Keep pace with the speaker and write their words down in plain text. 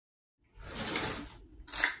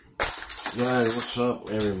Guys, what's up,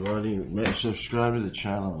 everybody? Subscribe to the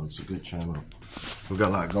channel. It's a good channel. We got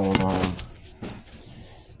a lot going on.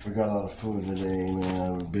 We got a lot of food today,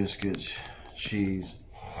 man. Biscuits, cheese,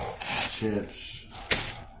 chips,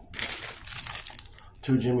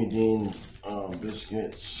 2 Jimmy Dean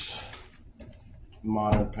biscuits,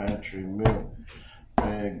 Modern Pantry milk,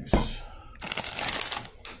 eggs,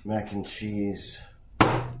 mac and cheese,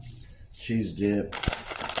 cheese dip,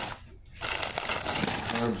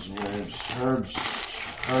 herbs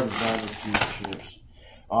barbecue chips.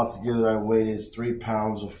 Altogether, I weighed 3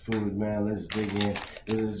 pounds of food, man. Let's dig in.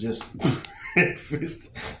 This is just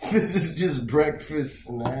breakfast. This is just breakfast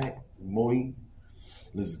snack, boy.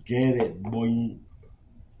 Let's get it, boy.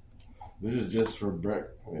 This is just for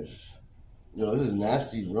breakfast. Yo, this is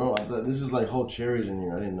nasty, bro. I thought this is like whole cherries in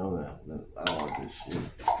here. I didn't know that. I don't want this shit.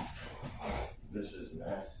 This is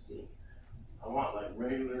nasty. I want like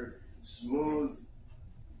regular, smooth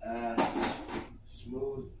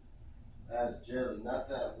as jelly, not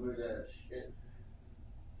that weird ass shit.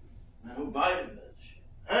 Man, who buys that shit?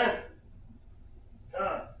 Huh?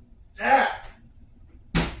 God damn!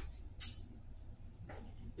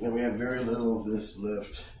 And we have very little of this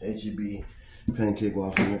left. HEB pancake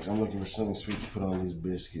waffle mix. I'm looking for something sweet to put on these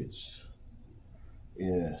biscuits.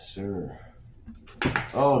 Yes, sir.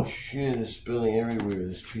 Oh shit, it's spilling everywhere.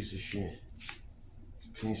 This piece of shit.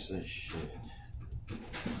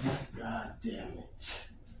 God damn it.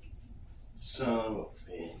 Son of a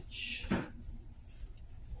bitch.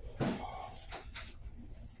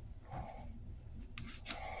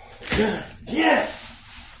 God damn!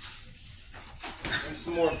 There's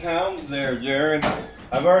some more pounds there, Jared.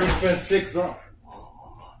 I've already spent $6.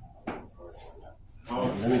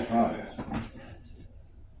 Oh, let me pause.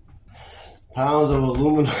 Pounds of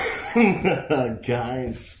aluminum.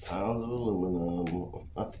 Guys, pounds of aluminum.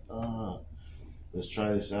 Let's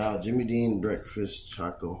try this out. Jimmy Dean breakfast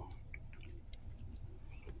choco.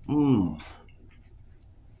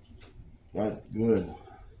 That's good.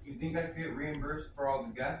 You think I could get reimbursed for all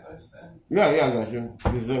the gas I spent? Yeah, I got you.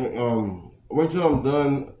 Just let me, wait till I'm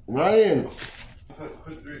done. Ryan!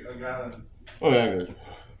 Put a gallon. Oh, yeah, I got you.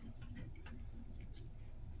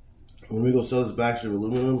 When we go sell this batch of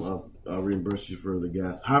aluminum, I'll reimburse you for the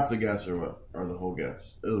gas. Half the gas or what? Or the whole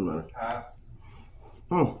gas. It doesn't matter. Half.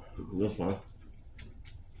 That's fine.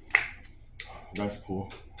 That's cool.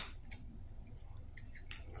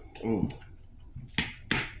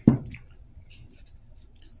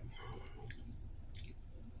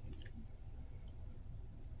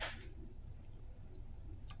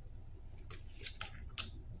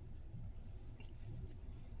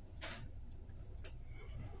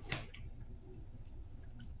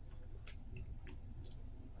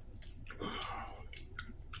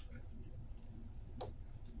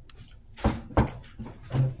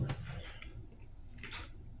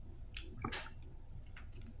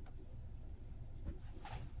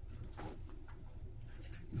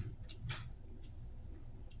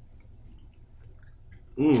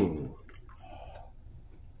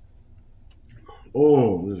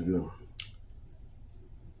 Oh, this is good.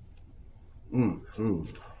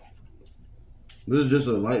 This is just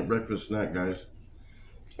a light breakfast snack, guys.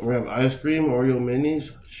 We have ice cream, Oreo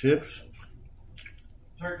minis, chips,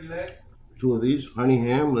 Turkey legs. 2 of these, honey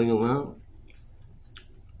ham, laying them out.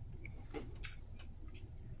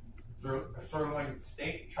 Sirloin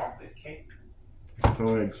steak, chocolate cake.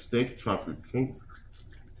 Sirloin steak, chocolate cake.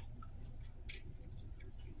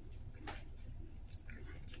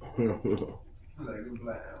 Leg of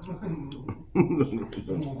lamb.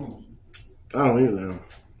 I don't eat lamb,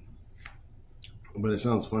 but it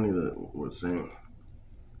sounds funny that what it's saying.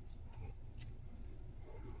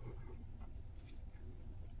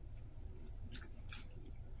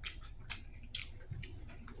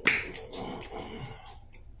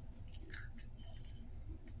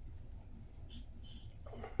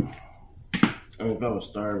 I mean, if I was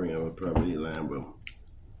starving, I would probably eat lamb, but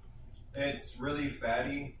It's really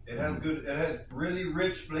fatty. It has really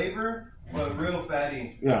rich flavor, but real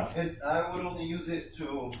fatty. yeah. I would only use it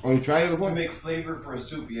to Oh, you tried it before? to make flavor for a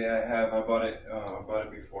soup. Yeah, I have. I bought it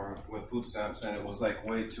before with food stamps, and it was like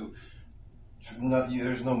way too.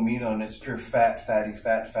 There's no meat on it. It's pure fat, fatty,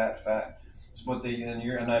 fat. It's what they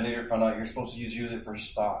and I later found out you're supposed to use it for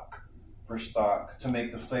stock, to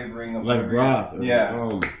make the flavoring of like broth.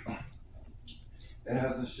 Yeah. It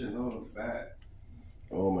has a shitload of fat.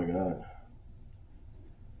 Oh my god.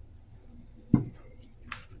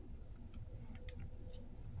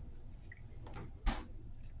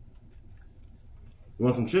 You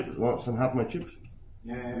want some chips? Want some half my chips?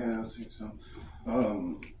 Yeah, I'll take some.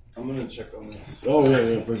 I'm gonna check on this. Oh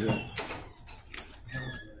yeah, for sure.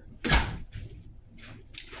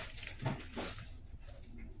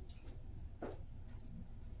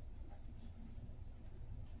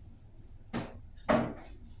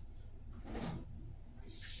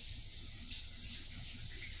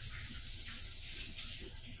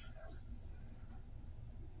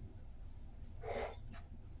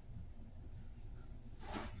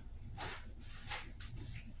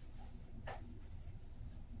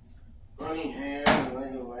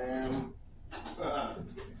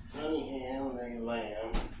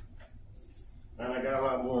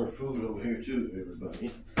 food over here too,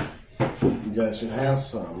 everybody. You guys can have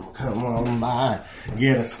some. Come on by,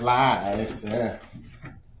 get a slice. Yeah.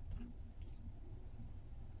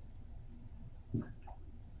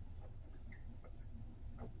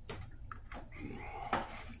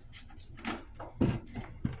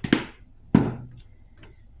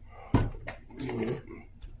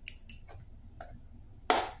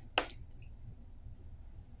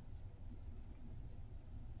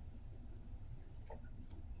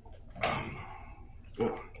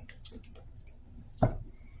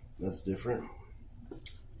 That's different.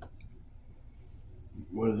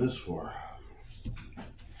 What is this for?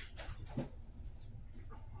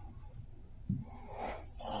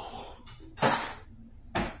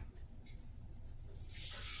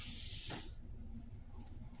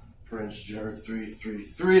 Prince Jared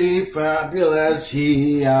 333, fabulous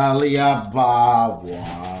he Alibaba.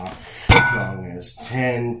 Strong as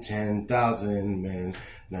 10,000 men.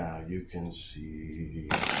 Now you can see.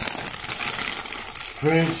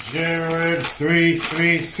 Prince Jared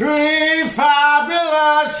 333,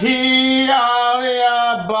 fabulous he Alibaba.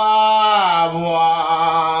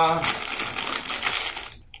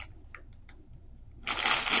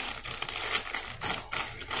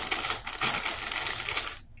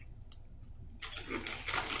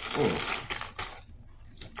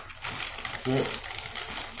 Good.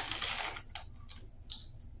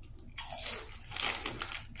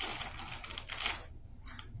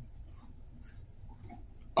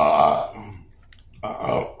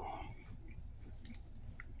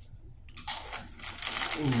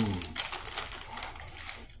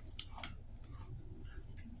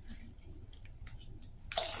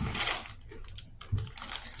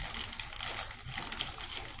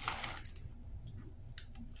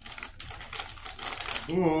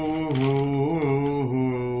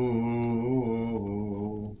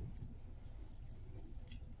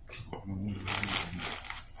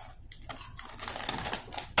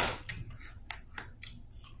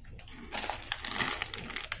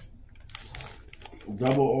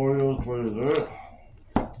 Double Oreos for dessert.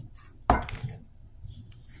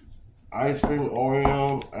 Ice cream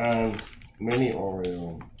Oreo and mini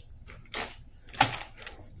Oreo.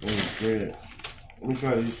 Great. Let me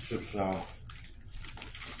try these chips now.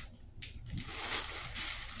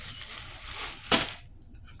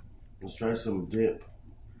 Let's try some dip.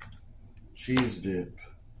 Cheese dip.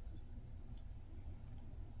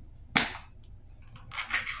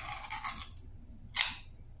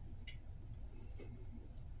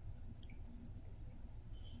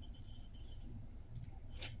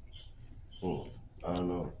 I don't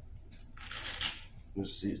know.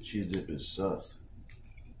 This cheese dip is sus.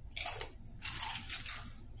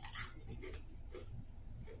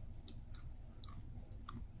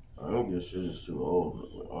 I don't guess shit is too old, to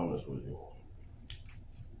be honest with you.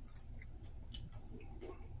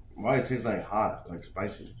 Why it tastes like hot, like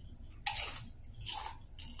spicy?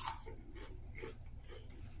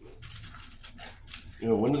 You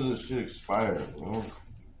know, when does this shit expire, you know?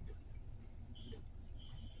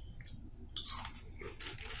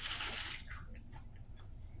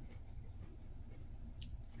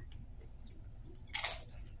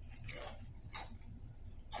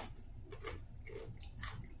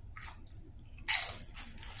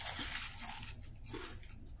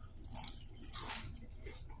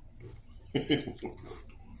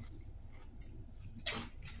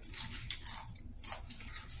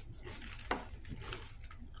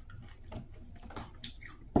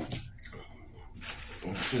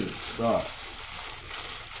 That shit sucks.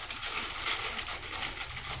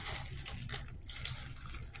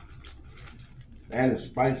 And it's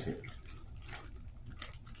spicy.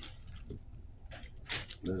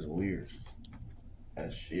 That's weird.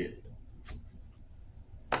 That's shit.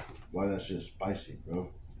 Why that shit spicy, bro?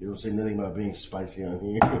 You don't say nothing about being spicy on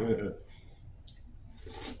here.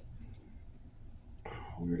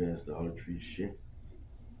 Weird ass Dollar Tree shit.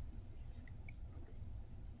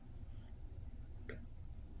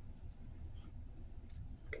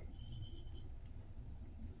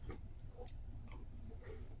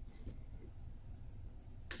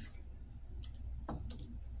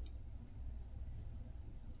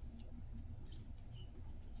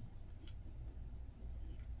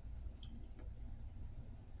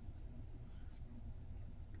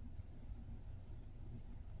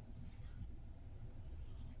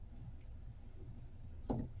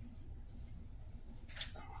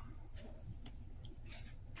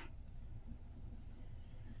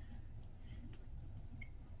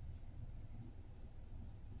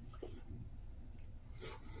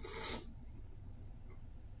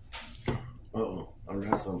 Uh-oh, I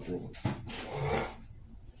read something.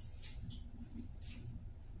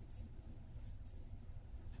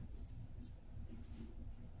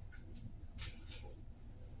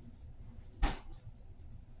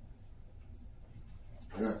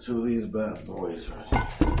 got two of these bad boys right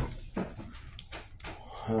here.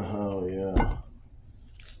 Oh, yeah.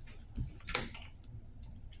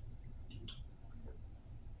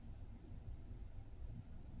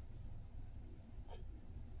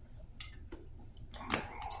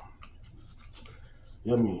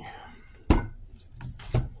 Yummy.